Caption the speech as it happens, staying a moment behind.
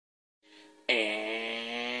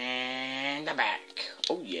And I'm back.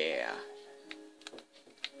 Oh yeah.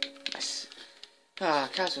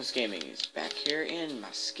 Cosmos Gaming is back here, and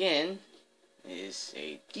my skin is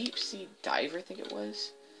a deep sea diver, I think it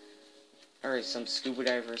was. Or some scuba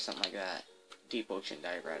diver or something like that. Deep ocean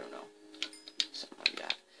diver, I don't know. Something like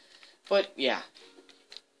that. But, yeah.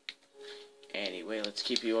 Anyway, let's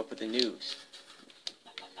keep you up with the news.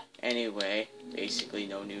 Anyway, basically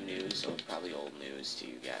no new news, or probably old news to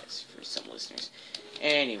you guys, for some listeners.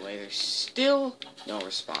 Anyway, there's still no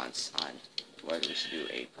response on whether we should do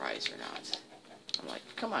a prize or not. I'm like,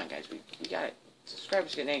 come on guys, we got it.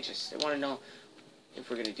 Subscribers getting anxious. They want to know if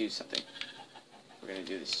we're going to do something. We're going to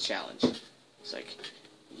do this challenge. It's like,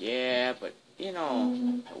 yeah, but, you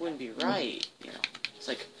know, that wouldn't be right, you know. It's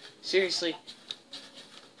like, seriously,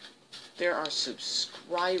 there are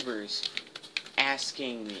subscribers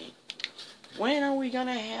asking me, when are we going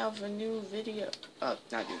to have a new video? Not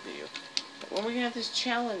new video. But when are we going to have this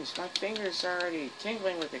challenge? My fingers are already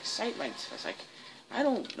tingling with excitement. I was like, I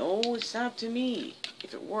don't know, it's not up to me.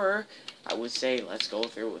 If it were, I would say, let's go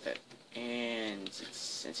through with it. And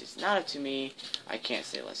since it's not up to me, I can't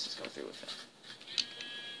say let's just go through with it.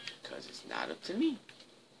 Because it's not up to me.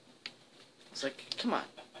 It's like, come on.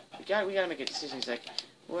 We gotta make a decision. He's like,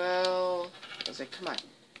 well, I was like, come on.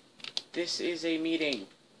 This is a meeting.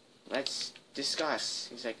 Let's discuss.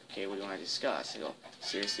 He's like, okay, what do you want to discuss? I go,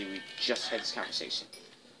 seriously, we just had this conversation.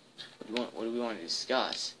 What do we want to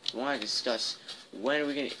discuss? We want to discuss if we're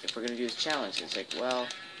gonna do this challenge. It's like, well,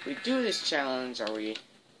 if we do this challenge, are we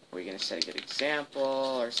gonna set a good example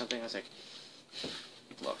or something? I was like,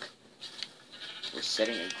 look, we're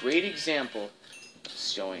setting a great example of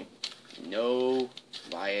showing no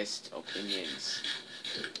biased opinions.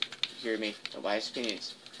 You hear me? No biased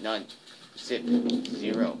opinions. None. Zip.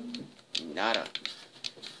 Zero. Nada.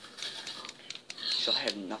 She'll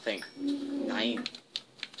have nothing. Nine.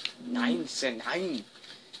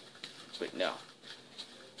 But no.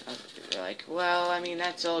 They're like, well, I mean,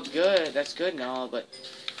 that's all good. That's good and all, but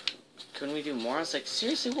couldn't we do more? I was like,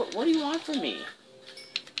 seriously, what do you want from me?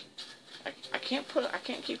 I can't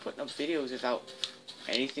keep putting up videos without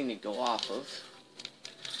anything to go off of.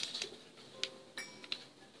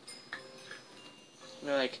 And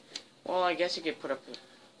they're like, well, I guess you could put up.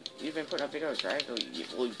 You've been putting up videos, right? I go,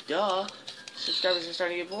 well, duh. Subscribers are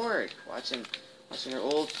starting to get bored watching their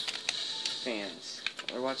old fans.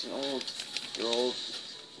 They're watching their old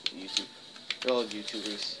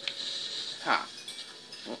YouTubers. Ha.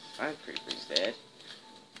 Well, I'm Creeper's dead.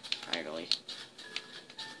 Finally.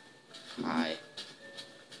 Hi.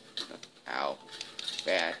 Ow.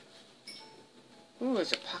 Bad. Ooh,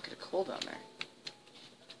 there's a pocket of coal down there.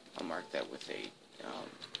 I'll mark that with a,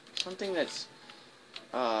 something that's,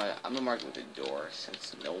 I'm gonna mark it with a door,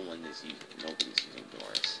 since nobody's using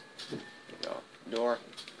doors. There you go. Door,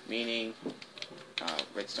 meaning,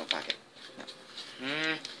 redstone pocket.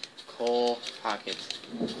 No. Coal pocket.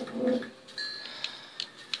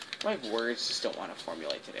 My words just don't want to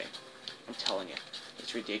formulate today. I'm telling you.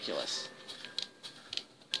 It's ridiculous.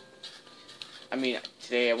 I mean,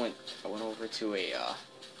 today I went over to a,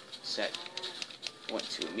 went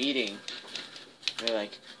to a meeting. They're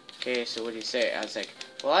like, okay, so what do you say? I was like,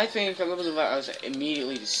 well, I think, I was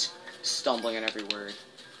immediately just stumbling on every word.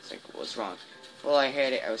 It's like, what's wrong? Well, I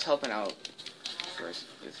was helping out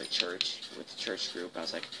with the church group. I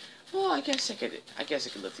was like, well, I guess I could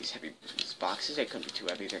lift these boxes. They couldn't be too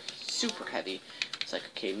heavy. They're super heavy. It's like,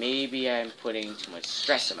 okay, maybe I'm putting too much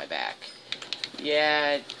stress on my back.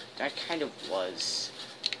 Yeah, I kind of was.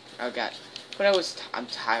 But I was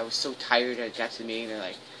so tired. I got to the meeting. They're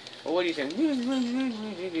like, well, what do you think?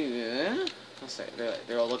 I was like,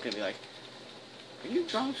 they're all looking at me like, are you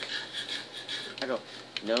drunk? I go,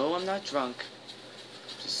 no, I'm not drunk.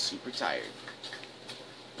 I'm just super tired.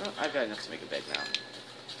 Well, I've got enough to make a bed now.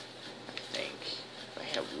 I think. If I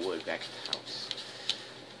had wood back at the house.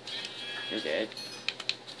 You're dead.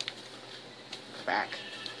 Come back.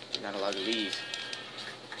 You're not allowed to leave.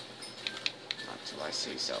 Not until I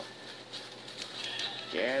say so.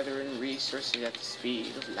 Gathering resources at the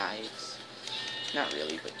speed of light. Not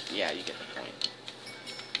really, but yeah, you get the point.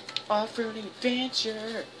 Off-road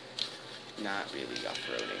adventure! Not really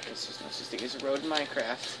off-roading, because there's no such thing as a road in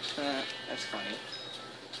Minecraft. That's funny.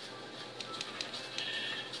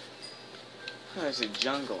 Oh, there's a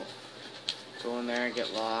jungle. Go in there,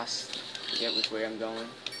 get lost, forget which way I'm going.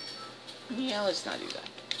 Yeah, let's not do that.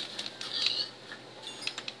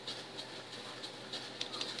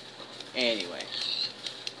 Anyway,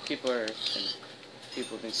 people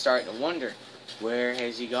have been starting to wonder, where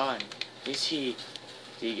has he gone? Did he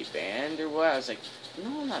get banned or what? I was like,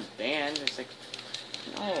 no, I'm not banned. It's like,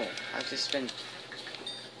 no, I've just been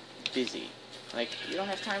busy. Like, you don't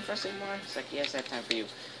have time for us anymore? It's like, yes, I have time for you.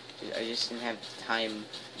 I just didn't have time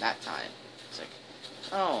that time. It's like,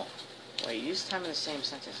 oh, wait, use time in the same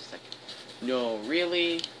sentence. It's like, no,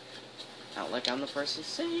 really? Not like I'm the person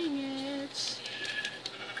saying it.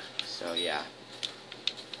 So, yeah.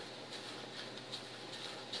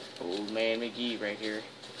 Old man McGee right here.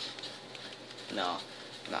 No,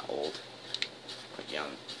 I'm not old. Quite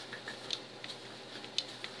young.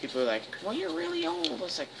 People are like, well, you're really old. I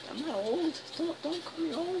was like, I'm not old. Don't call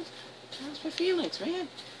me old. That's my feelings, man.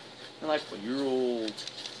 They're like, well, you're old.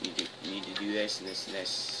 You need to do this and this and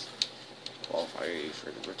this. Qualify you for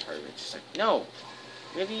the retirement. Just like, no.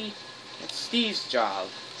 Really? It's Steve's job.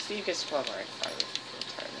 Steve gets to qualify for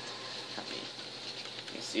retirement. Not me.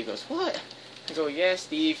 And Steve goes, what? I go, yeah,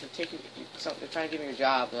 Steve, they're trying to give me your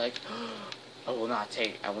job. They're like, I will not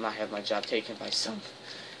have my job taken by some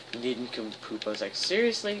nincompoop. I was like,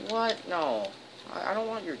 seriously? What? No. I don't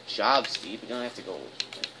want your job, Steve. You don't have to go.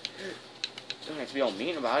 You don't have to be all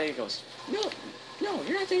mean about it. He goes, no,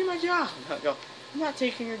 you're not taking my job. I go, I'm not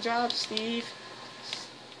taking your job, Steve.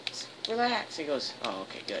 Just relax. He goes, oh,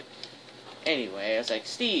 okay, good. Anyway, I was like,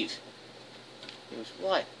 Steve. He goes,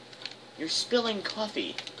 what? You're spilling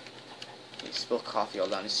coffee. He spilled coffee all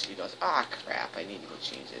down his suit. He goes, ah, crap, I need to go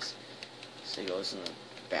change this. So he goes in the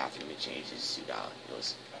bathroom and changes his suit out. He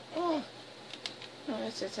goes, oh, no,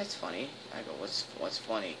 that's funny. I go, what's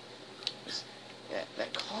funny?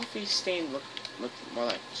 That coffee stain looked more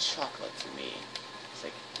like chocolate to me. It's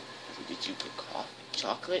like, did you put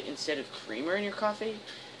chocolate instead of creamer in your coffee?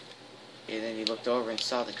 And then he looked over and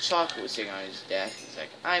saw the chocolate was sitting on his desk. He's like,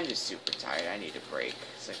 I'm just super tired. I need a break.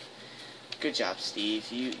 It's like, good job,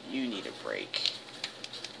 Steve. You need a break.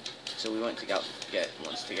 So we went to go get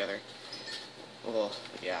lunch together. Well,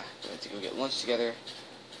 yeah, we went to go get lunch together.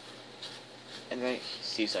 And then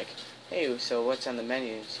Steve's like, hey, so what's on the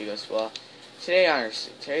menu? She goes, well,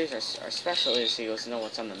 today's our special is. He goes, no,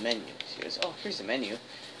 what's on the menu? She goes, oh, here's the menu.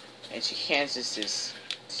 And she hands us this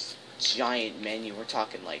giant menu. We're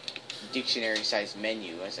talking like dictionary-sized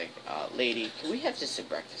menu. I was like, lady, can we have just a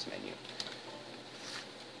breakfast menu?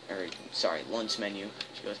 Or, sorry, lunch menu.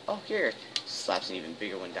 She goes, oh, here. Slaps an even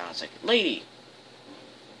bigger one down. It's like, lady,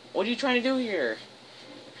 what are you trying to do here?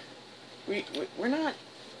 We're not.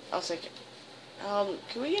 I was like,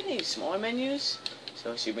 can we get any smaller menus?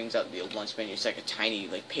 So she brings out the lunch menu. It's like a tiny,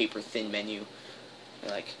 like, paper-thin menu.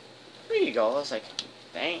 They're like, here you go. I was like,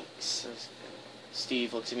 thanks. So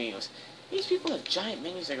Steve looks at me and goes, these people have giant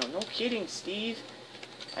menus. I go, no kidding, Steve.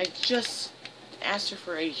 I just asked her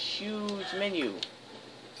for a huge menu.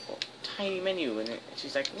 Well, tiny menu. And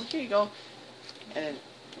she's like, well, here you go. And then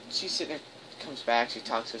she's sitting there, comes back, she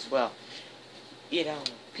talks to us, well, you know,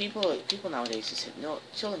 people nowadays just have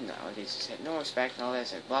children nowadays just have no respect and all that.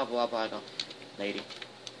 It's like, blah, blah, blah. I go, lady,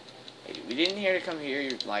 we didn't here to come hear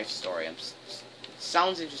your life story. It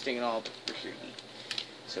sounds interesting and all, but we're here to eat.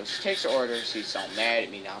 So she takes her order. She's all mad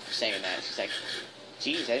at me now for saying that. She's like,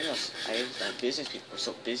 geez, I didn't know business people were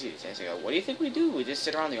so busy these days. I go, what do you think we do? We just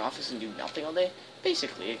sit around the office and do nothing all day?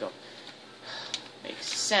 Basically, I go, makes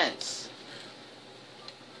sense.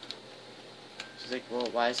 She's like, well,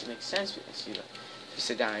 why does it make sense? She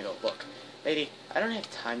sit down and I go, look, lady, I don't have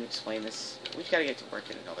time to explain this. We've got to get to work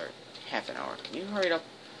in another half an hour. Can you hurry it up?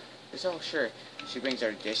 She goes, oh, sure. She brings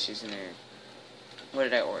our dishes in there. What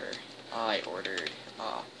did I order? I ordered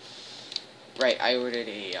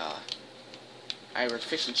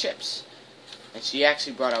fish and chips. And she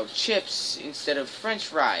actually brought out chips instead of French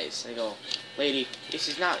fries. I go, lady,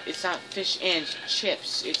 it's not fish and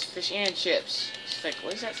chips. It's fish and chips. She's like,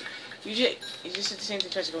 what is that? You just said the same thing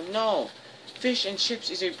twice. I go, no. Fish and chips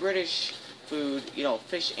is a British food. You know,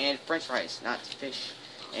 fish and French fries, not fish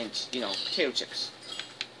and, you know, potato chips.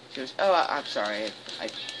 She goes, oh, I'm sorry. I'll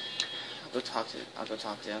go talk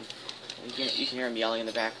to them. You can hear him yelling in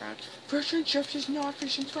the background. Fish and chips is not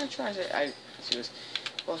fish and French fries. She goes,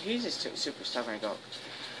 well, he's just super stubborn. I go,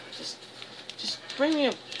 just bring me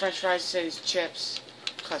a French fries instead of these chips.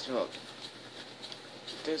 Cost me about,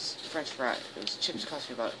 those chips cost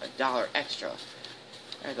me about $1 extra.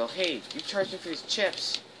 And I go, hey, you charged me for these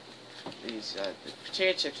chips. These, the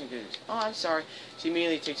potato chips. And goes, oh, I'm sorry. She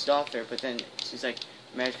immediately takes it off there, but then she's like,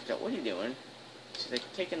 Madge comes out, what are you doing? She's like,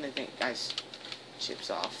 taking the guy's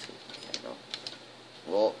chips off. I go,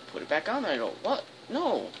 well, put it back on there. I go, what?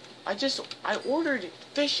 No. I ordered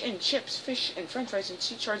fish and chips, fish and French fries, and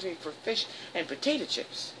she charged me for fish and potato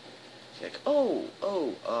chips. She's like, oh,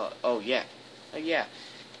 yeah. Yeah.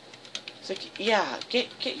 It's like, yeah,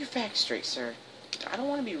 get your facts straight, sir. I don't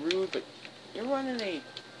want to be rude, but you're running a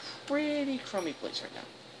pretty crummy place right now.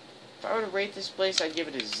 If I were to rate this place, I'd give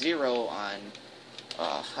it a 0 on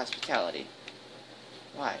hospitality.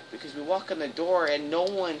 Why? Because we walk in the door and no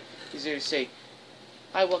one is there to say,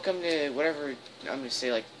 "Hi, welcome to whatever." I'm gonna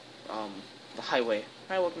say like, the highway.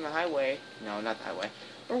 Hi, welcome to the highway. No, not the highway.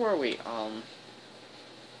 Where were we?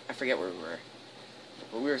 I forget where we were.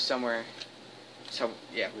 But we were somewhere.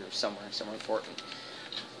 Yeah, we were somewhere important.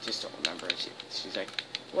 Just don't remember. She's like,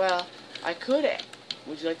 "Well, I could.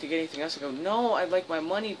 Would you like to get anything else?" I go, "No, I'd like my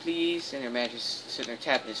money, please." And her manager's sitting there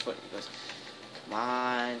tapping his foot. He goes, "Come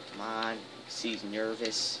on, come on." He's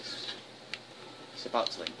nervous. He's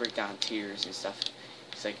about to like break down tears and stuff.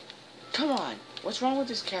 He's like, "Come on, what's wrong with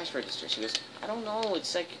this cash register?" She goes, "I don't know.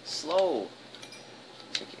 It's like slow."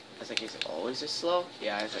 I was like, "Is it always this slow?"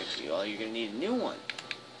 Yeah. I was like, "Well, you're gonna need a new one."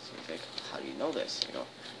 So he's like, "How do you know this?" I go,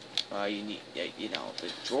 "Well, you need, you know,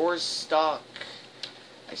 the drawer's stuck.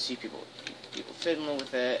 I see people fiddling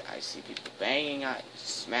with it. I see people banging on it,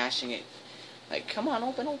 smashing it. Like, come on,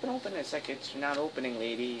 open, open, open." It's like, "It's not opening,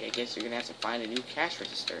 lady. I guess you're gonna have to find a new cash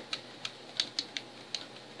register."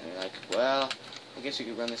 And they're like, "Well, I guess we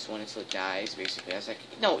could run this one until it dies." Basically, I was like,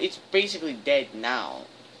 "No, it's basically dead now.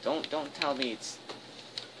 Don't tell me it's."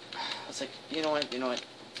 I was like, you know what,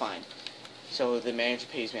 fine. So the manager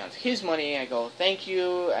pays me out of his money. I go, "Thank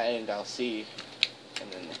you," and I'll see.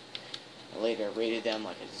 And then later, I rated them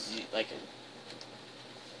like a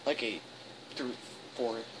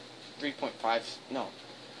 3.5, no,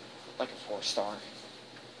 like a 4-star,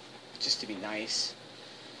 just to be nice.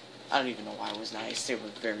 I don't even know why I was nice. They were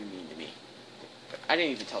very mean to me. But I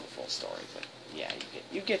didn't even tell the full story. But yeah,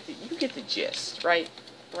 you get the gist, right?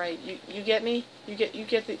 Right? You get me? You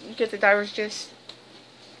get the diver's gist?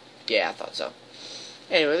 Yeah, I thought so.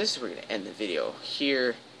 Anyway, this is where we're gonna end the video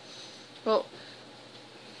here. Well,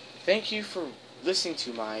 thank you for listening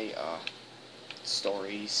to my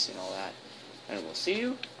stories and all that. And we'll see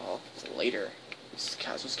you all later. This is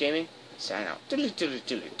Cosmos Gaming, signing out.